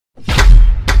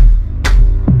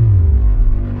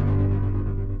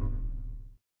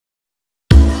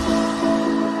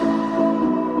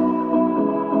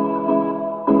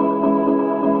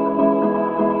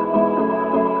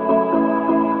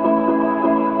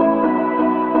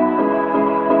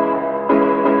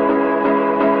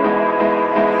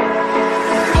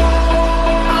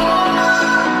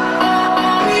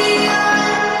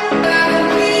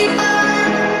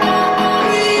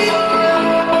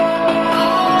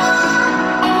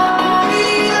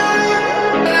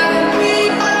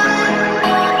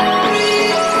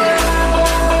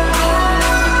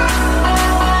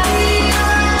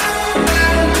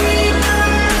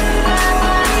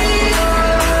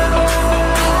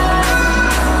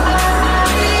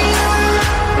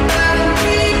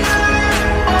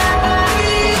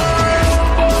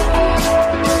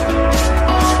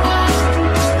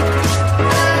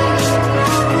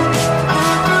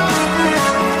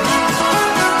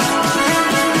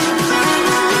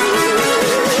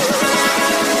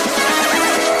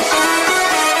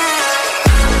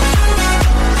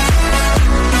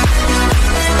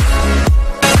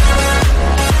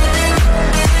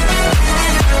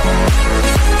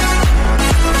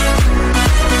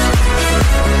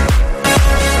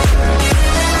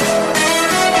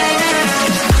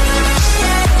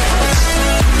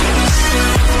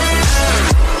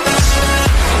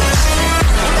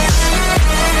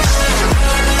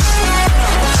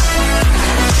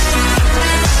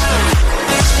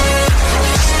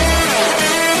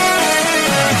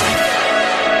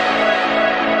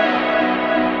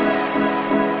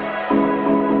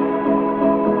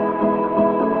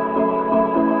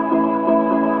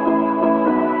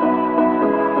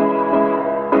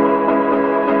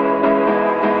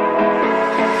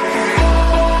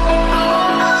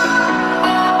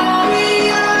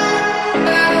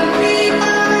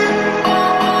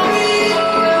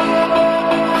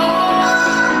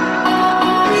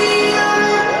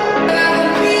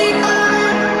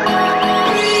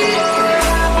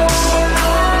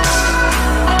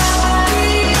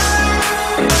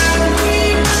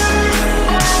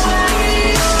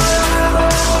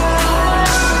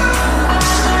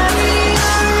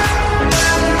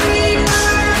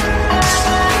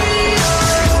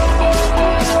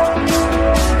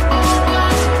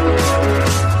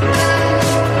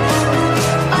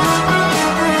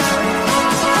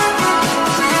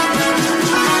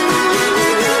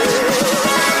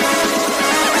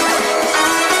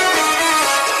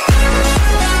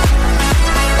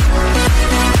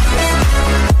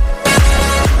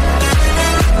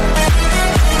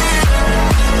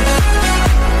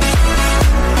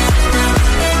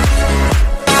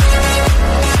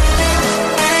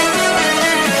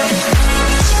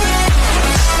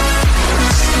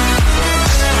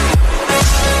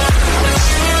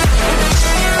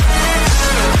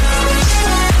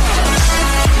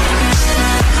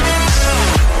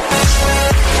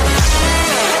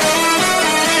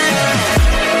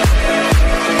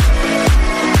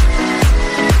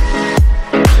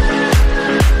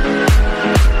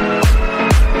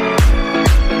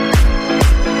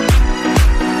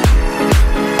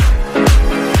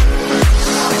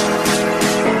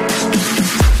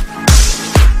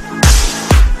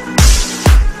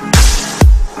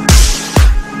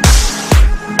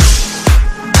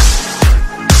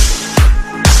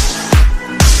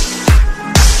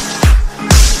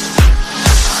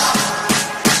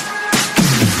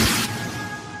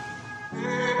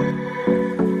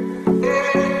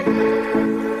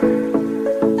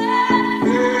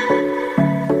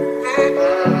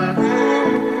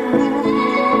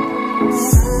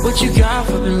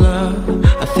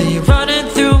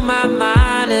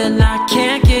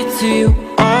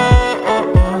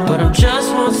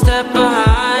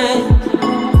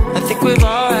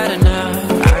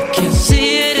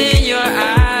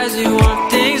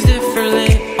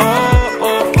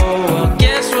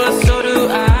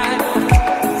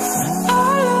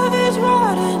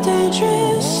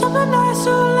Summer nights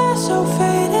so less so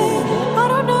faded. I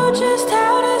don't know just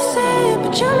how to say it,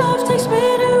 but your love takes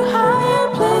me to higher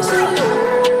places.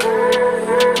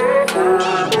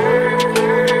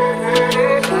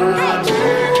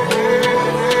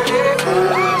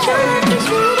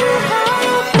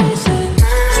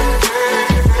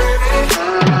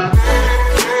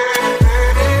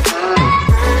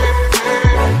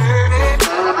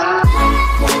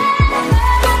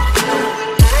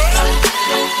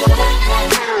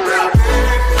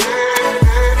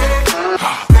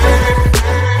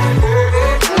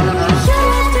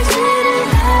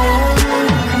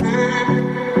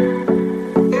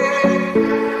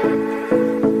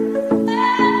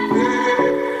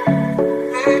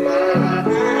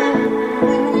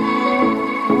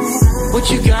 What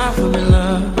you got for me,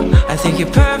 love? I think you're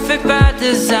perfect by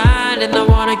design, and I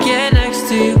wanna get next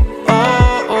to you.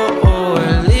 Oh, oh, oh,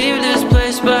 and leave this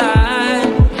place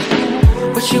behind.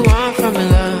 What you want from me,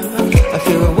 love? I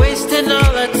feel we're wasting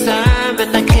all our time,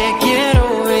 and I can't get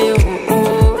over you.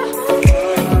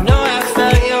 You know I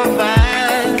felt your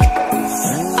vibe.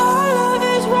 Our love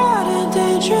is wild and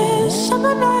dangerous.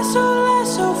 Summer nights so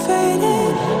less so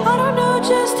faded. I don't know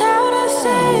just how to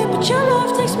say it, but your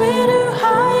love takes me to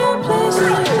higher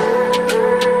places.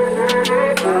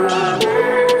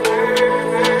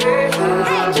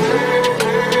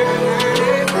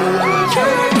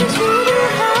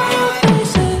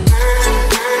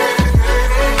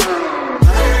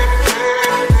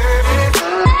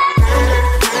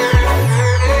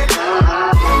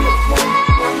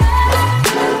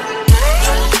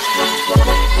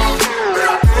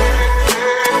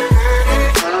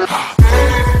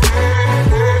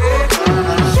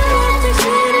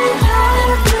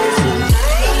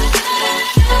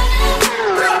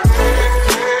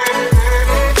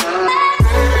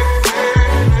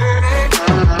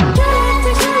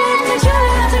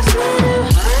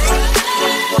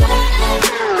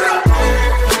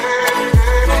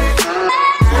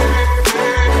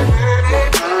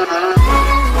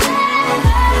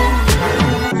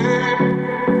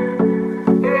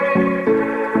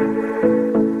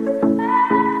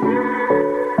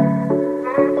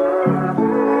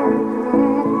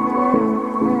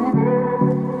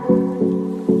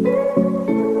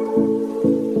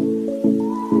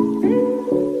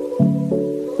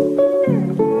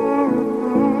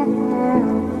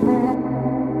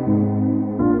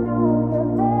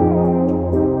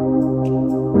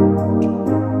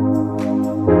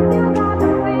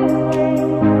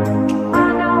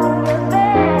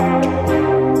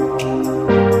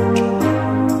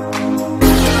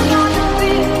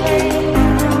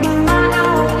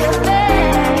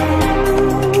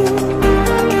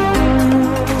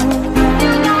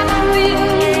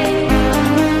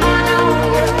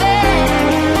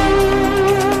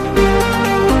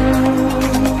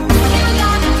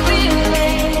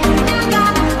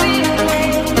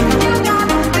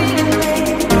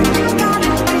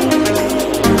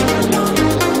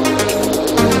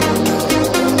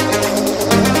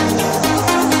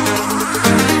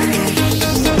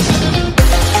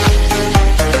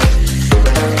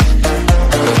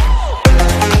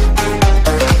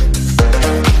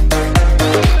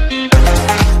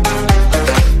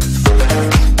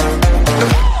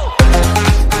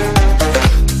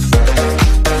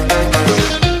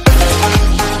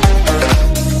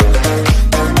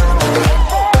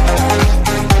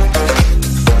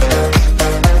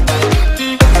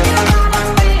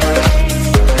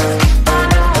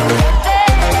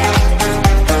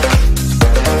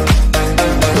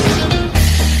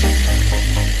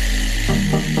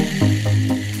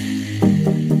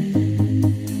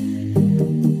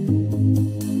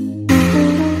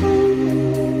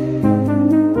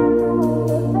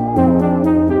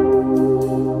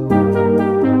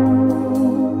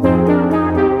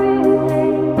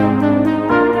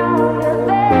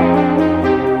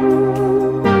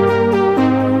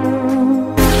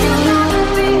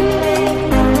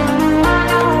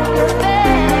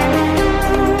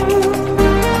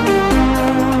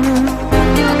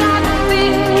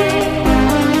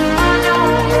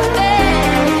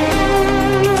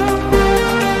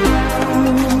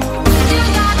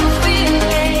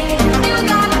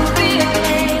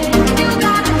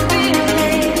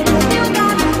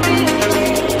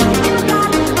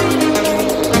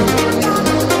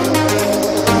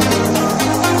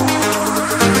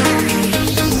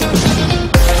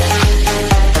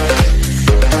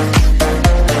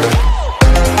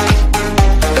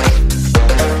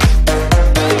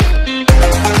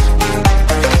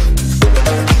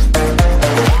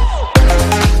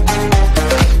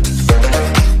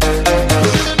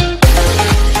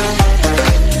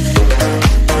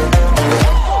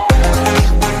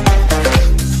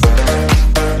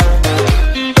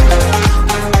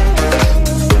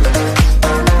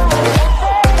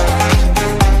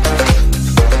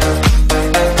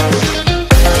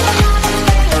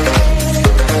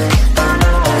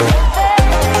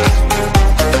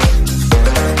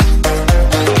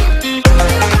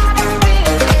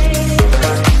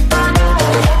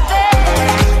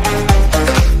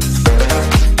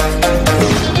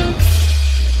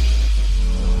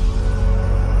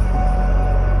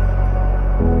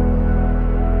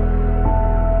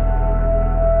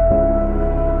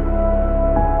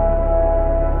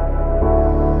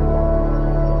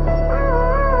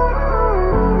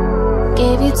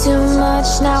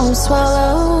 now I'm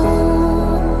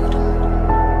swallowed.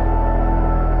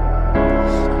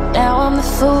 Now I'm the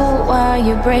fool while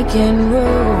you're breaking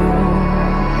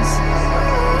rules.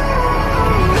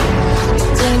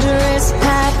 Dangerous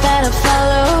path that I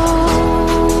follow.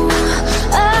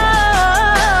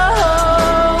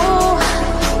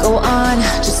 Oh, go on,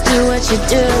 just do what you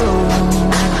do.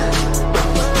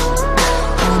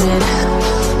 And it hurts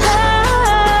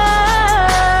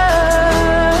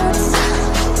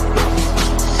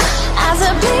as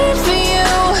I bleed for you,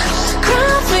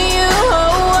 cry for you.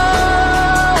 Oh,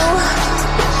 oh.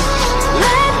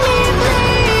 Let me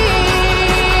bleed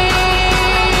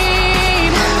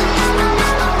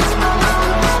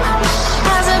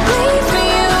as I bleed for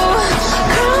you,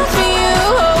 cry for you.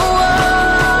 Oh, oh.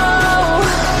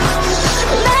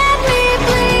 Let me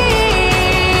bleed.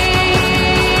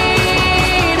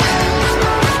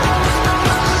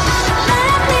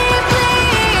 Let me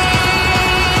bleed.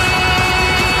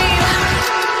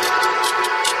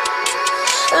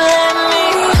 Let me.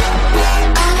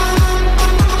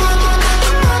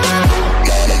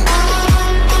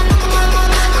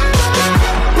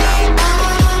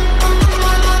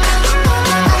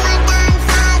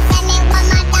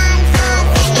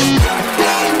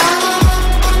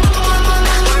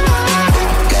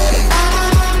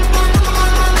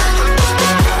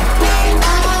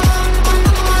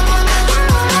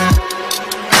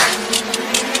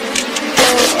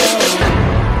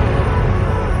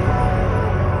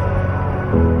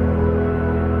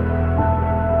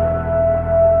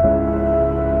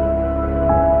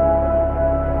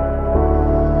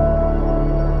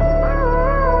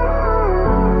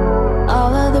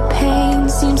 All of the pain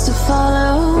seems to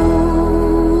follow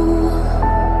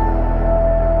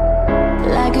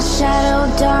like a shadow,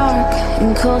 dark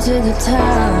and cold to the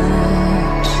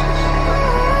touch.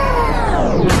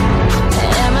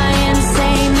 Am I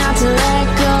insane not to let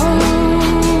go?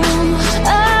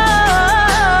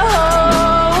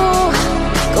 Oh,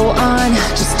 go on,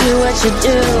 just do what you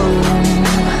do.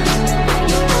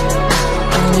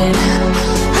 And it hurts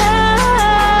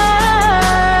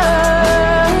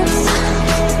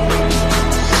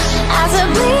as I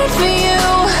bleed for you,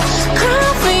 cry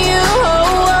for you.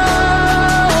 Oh,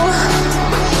 oh.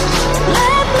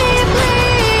 Let me bleed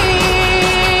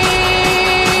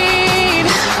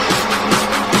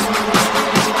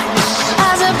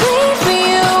as I bleed for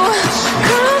you,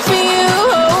 cry for you.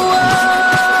 Oh,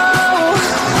 oh.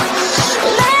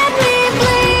 Let me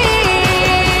bleed.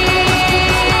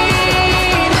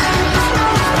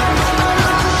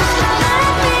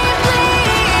 Let me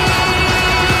bleed.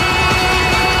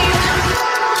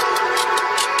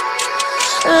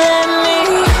 Let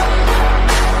me.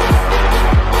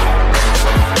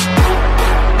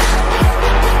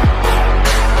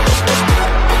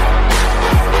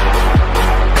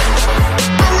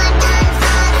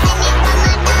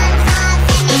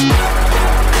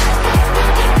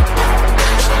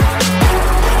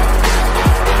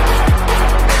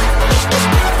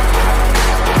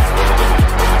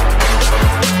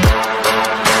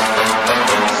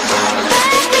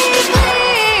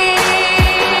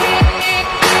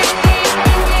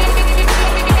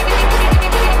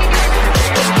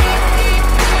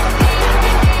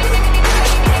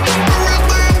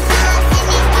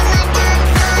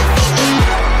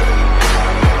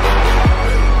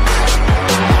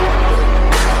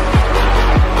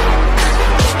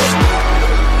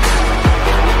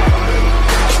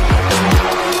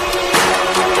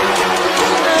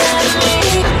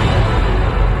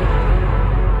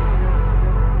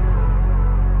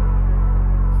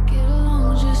 Get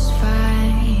along just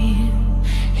fine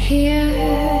here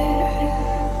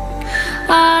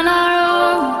on our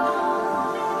own.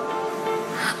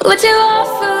 Would you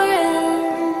offer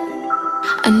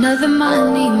another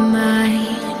money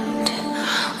mind?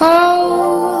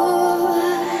 Oh,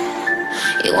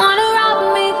 you wanna